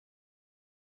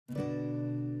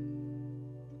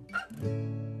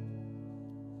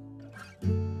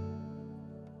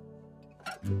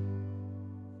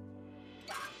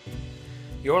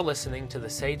You're listening to the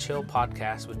Sage Hill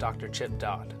Podcast with Dr. Chip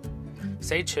Dodd.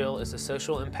 Sage Hill is a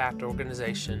social impact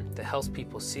organization that helps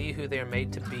people see who they are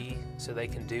made to be so they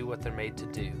can do what they're made to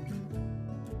do.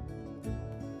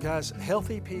 Guys,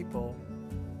 healthy people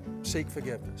seek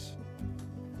forgiveness.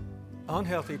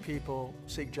 Unhealthy people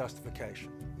seek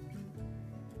justification.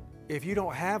 If you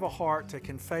don't have a heart that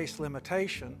can face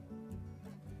limitation,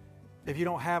 if you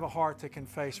don't have a heart that can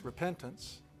face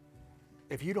repentance,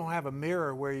 if you don't have a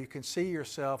mirror where you can see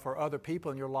yourself or other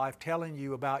people in your life telling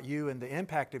you about you and the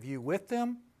impact of you with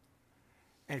them,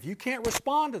 and if you can't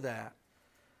respond to that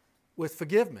with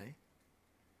forgive me,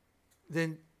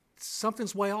 then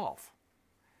something's way off.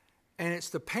 And it's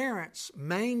the parent's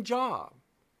main job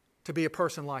to be a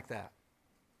person like that.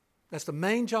 That's the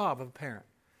main job of a parent.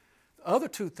 The other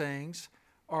two things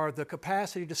are the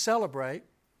capacity to celebrate.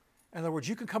 In other words,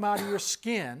 you can come out of your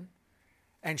skin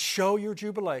and show your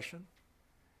jubilation.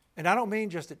 And I don't mean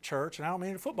just at church, and I don't mean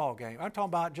at a football game. I'm talking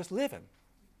about just living.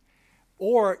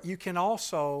 Or you can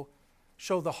also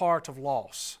show the heart of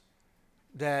loss,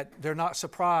 that they're not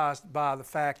surprised by the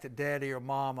fact that daddy or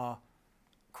mama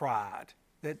cried.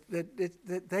 That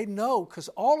they know, because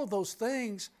all of those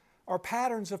things are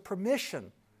patterns of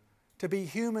permission to be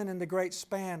human in the great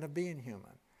span of being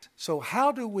human. So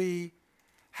how do we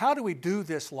do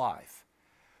this life?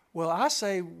 Well, I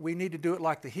say we need to do it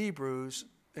like the Hebrews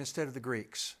instead of the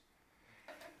Greeks.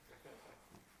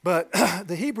 But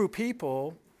the Hebrew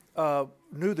people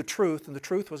knew the truth, and the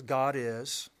truth was God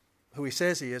is who He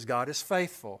says He is. God is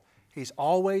faithful. He's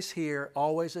always here,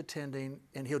 always attending,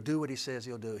 and He'll do what He says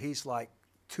He'll do. He's like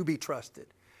to be trusted.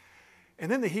 And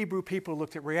then the Hebrew people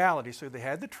looked at reality. So they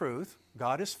had the truth,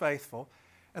 God is faithful,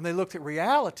 and they looked at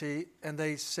reality and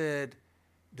they said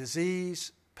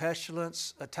disease,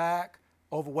 pestilence, attack,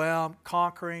 overwhelm,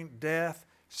 conquering, death,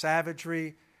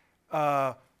 savagery,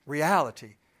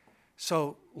 reality.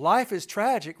 So life is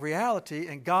tragic, reality,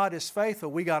 and God is faithful.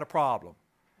 We got a problem.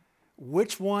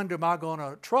 Which one am I going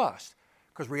to trust?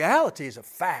 Because reality is a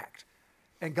fact,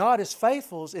 and God is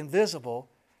faithful, is invisible,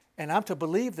 and I'm to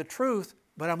believe the truth,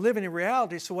 but I'm living in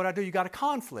reality, so what I do, you got a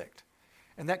conflict.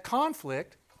 And that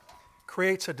conflict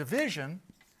creates a division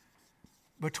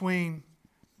between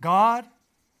God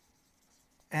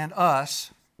and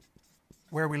us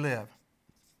where we live.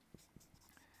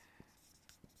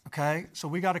 Okay, so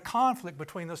we got a conflict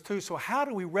between those two. So how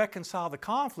do we reconcile the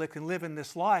conflict and live in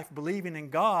this life believing in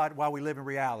God while we live in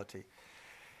reality?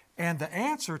 And the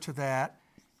answer to that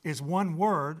is one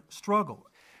word, struggle,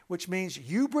 which means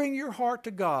you bring your heart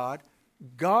to God,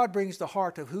 God brings the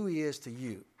heart of who He is to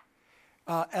you.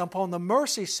 Upon the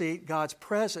mercy seat, God's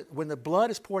presence, when the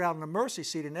blood is poured out on the mercy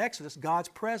seat in Exodus, God's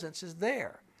presence is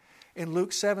there. In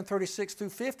Luke 7:36 through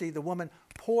 50, the woman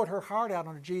poured her heart out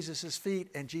on Jesus' feet,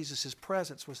 and Jesus'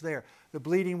 presence was there. The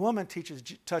bleeding woman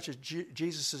touches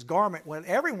Jesus' garment when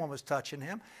everyone was touching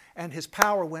Him, and His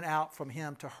power went out from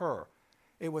Him to her.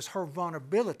 It was her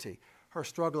vulnerability, her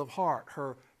struggle of heart,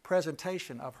 her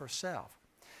presentation of herself.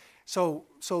 So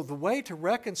the way to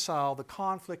reconcile the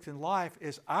conflict in life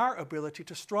is our ability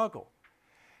to struggle.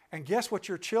 And guess what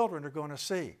your children are going to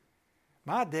see?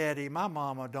 My daddy, my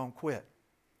mama don't quit.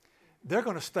 They're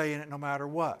going to stay in it no matter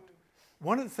what.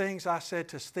 One of the things I said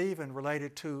to Stephen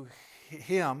related to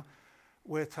him,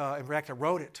 in fact I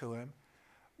wrote it to him,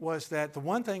 was that the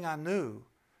one thing I knew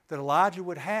that Elijah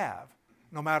would have,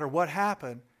 no matter what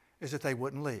happened, is that they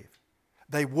wouldn't leave.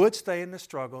 They would stay in the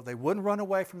struggle. They wouldn't run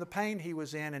away from the pain he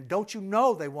was in. And don't you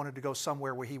know they wanted to go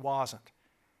somewhere where he wasn't.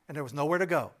 And there was nowhere to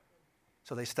go.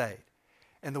 So they stayed.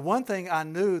 And the one thing I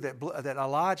knew that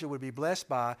Elijah would be blessed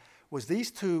by was these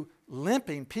two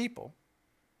limping people.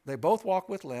 They both walk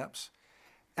with limps,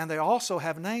 and they also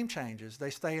have name changes.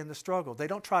 They stay in the struggle. They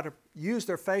don't try to use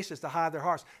their faces to hide their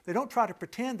hearts. They don't try to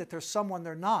pretend that there's someone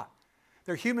they're not.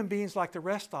 They're human beings like the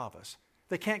rest of us.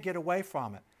 They can't get away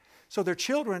from it. So their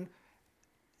children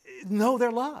know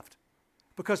they're loved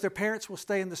because their parents will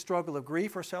stay in the struggle of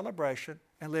grief or celebration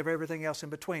and live everything else in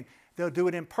between. They'll do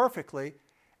it imperfectly,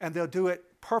 and they'll do it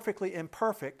perfectly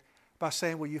imperfect by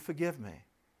saying, will you forgive me?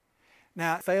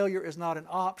 Now, failure is not an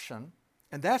option,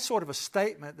 and that's sort of a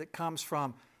statement that comes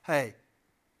from, hey,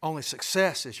 only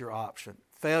success is your option.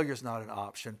 Failure is not an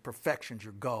option. Perfection's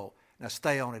your goal. Now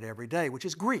stay on it every day, which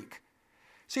is Greek.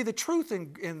 See, the truth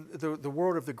in the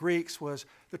world of the Greeks was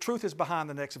the truth is behind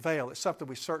the next veil. It's something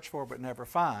we search for but never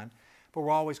find, but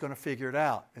we're always going to figure it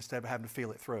out instead of having to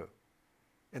feel it through.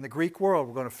 In the Greek world,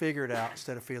 we're going to figure it out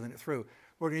instead of feeling it through.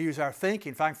 We're going to use our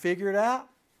thinking. If I can figure it out,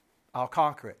 I'll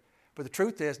conquer it. But the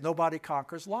truth is, nobody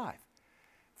conquers life.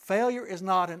 Failure is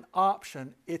not an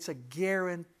option, it's a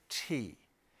guarantee.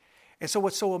 And so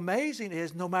what's so amazing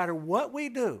is no matter what we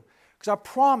do, because I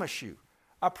promise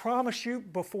you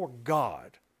before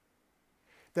God,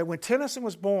 that when Tennyson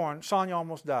was born, Sonia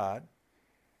almost died.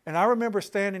 And I remember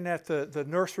standing at the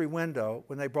nursery window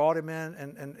when they brought him in,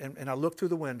 and I looked through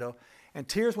the window, and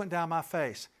tears went down my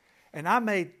face. And I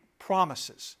made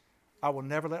promises. I will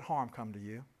never let harm come to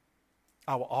you.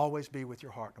 I will always be with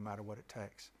your heart no matter what it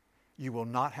takes. You will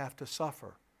not have to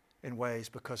suffer in ways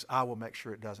because I will make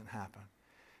sure it doesn't happen.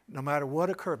 No matter what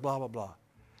occurred, blah, blah, blah.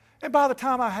 And by the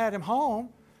time I had him home,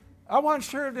 I wasn't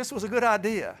sure this was a good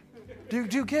idea. Do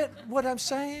you get what I'm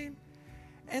saying?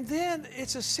 And then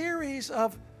it's a series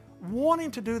of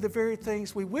wanting to do the very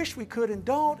things we wish we could and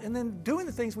don't, and then doing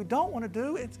the things we don't want to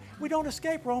do. We don't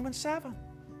escape Romans 7.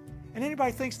 And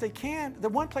anybody thinks they can, the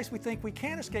one place we think we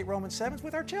can escape Romans 7 is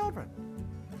with our children.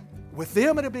 With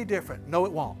them it'll be different. No,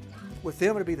 it won't. With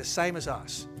them it'll be the same as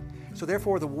us. So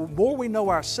therefore, the more we know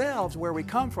ourselves, where we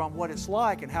come from, what it's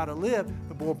like, and how to live,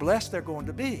 the more blessed they're going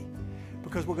to be.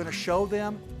 Because we're going to show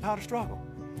them how to struggle.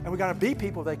 And we've got to be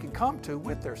people they can come to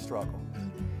with their struggle.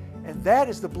 And that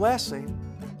is the blessing.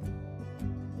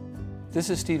 This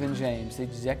is Stephen James, the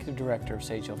Executive Director of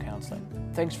Sage Hill Counseling.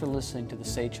 Thanks for listening to the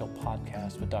Sage Hill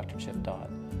Podcast with Dr. Chip Dodd.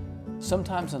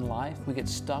 Sometimes in life, we get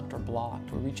stuck or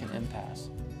blocked or reach an impasse.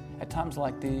 At times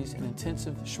like these, an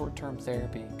intensive short-term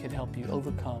therapy can help you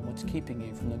overcome what's keeping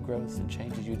you from the growth and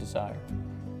changes you desire.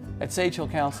 At Sage Hill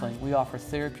Counseling, we offer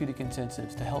therapeutic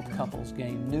intensives to help couples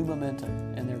gain new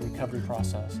momentum in their recovery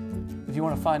process. If you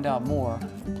want to find out more,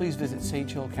 please visit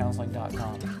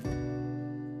sagehillcounseling.com.